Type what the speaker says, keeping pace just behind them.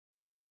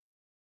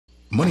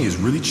Money has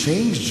really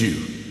changed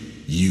you,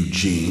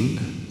 Eugene.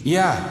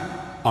 Yeah,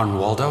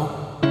 Arnwaldo,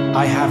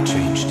 I have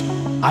changed.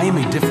 I am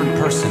a different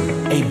person,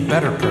 a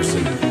better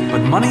person,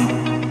 but money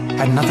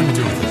had nothing to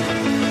do with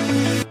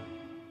it.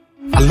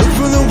 I look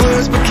for the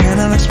words but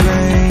cannot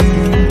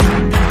explain.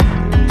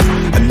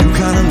 A new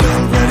kind of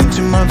love right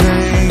into my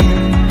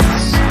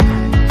veins.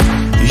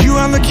 You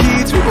are the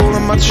key to all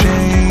of my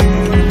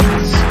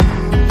chains.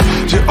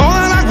 To all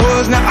that I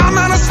was, now I'm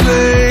not a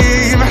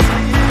slave.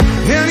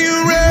 Then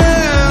you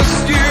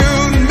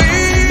rescued me,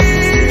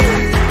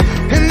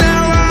 and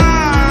now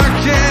I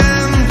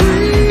can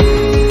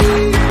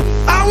breathe.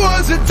 I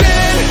was a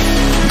dead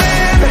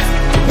man,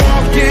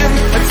 walking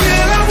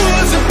until I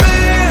was a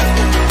man.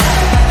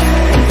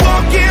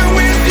 Walking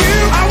with you,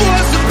 I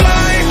was a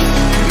blind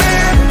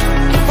man,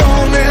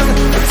 falling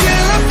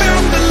until I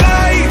found the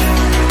light.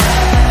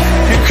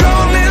 You're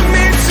calling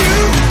me to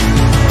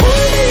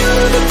pull me out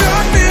of the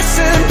darkness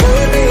and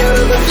pull me out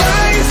of the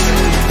lights.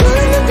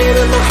 Putting the beat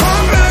in my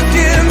heart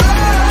again.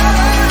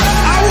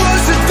 I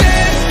was a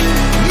dead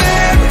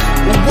man,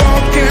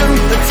 walking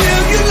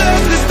until you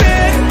loved this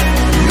dead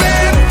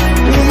man,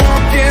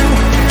 walking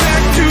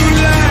back to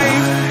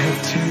life.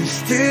 I've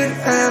tasted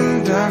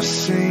and I've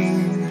seen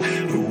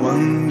the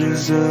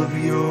wonders of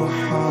your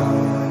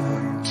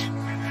heart.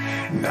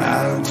 And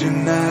I do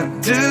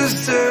not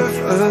deserve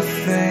a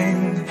thing,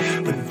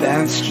 but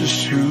that's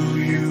just who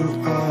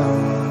you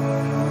are.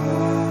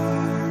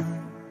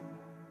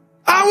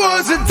 I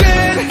was a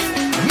dead